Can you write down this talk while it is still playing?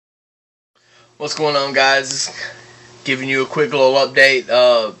What's going on, guys? Just giving you a quick little update.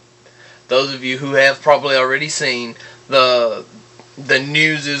 Those of you who have probably already seen, the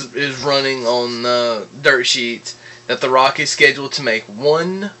news is running on dirt sheets that The Rock is scheduled to make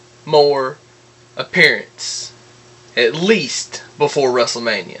one more appearance, at least before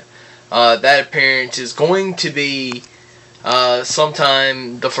WrestleMania. That appearance is going to be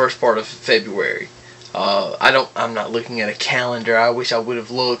sometime the first part of February. I'm not looking at a calendar. I wish I would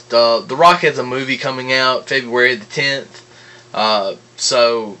have looked. The Rock has a movie coming out February the 10th.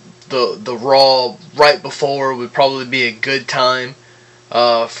 So the Raw right before would probably be a good time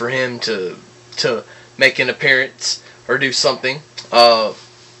for him to make an appearance or do something.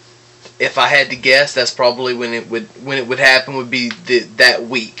 If I had to guess, that's probably when it would happen. Would be that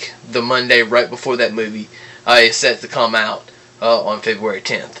week, the Monday right before that movie is set to come out on February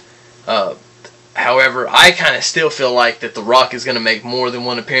 10th. However, I kind of still feel like that The Rock is going to make more than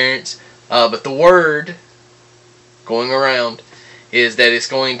one appearance. But the word going around is that it's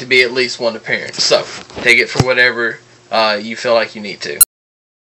going to be at least one appearance. So, take it for whatever you feel like you need to.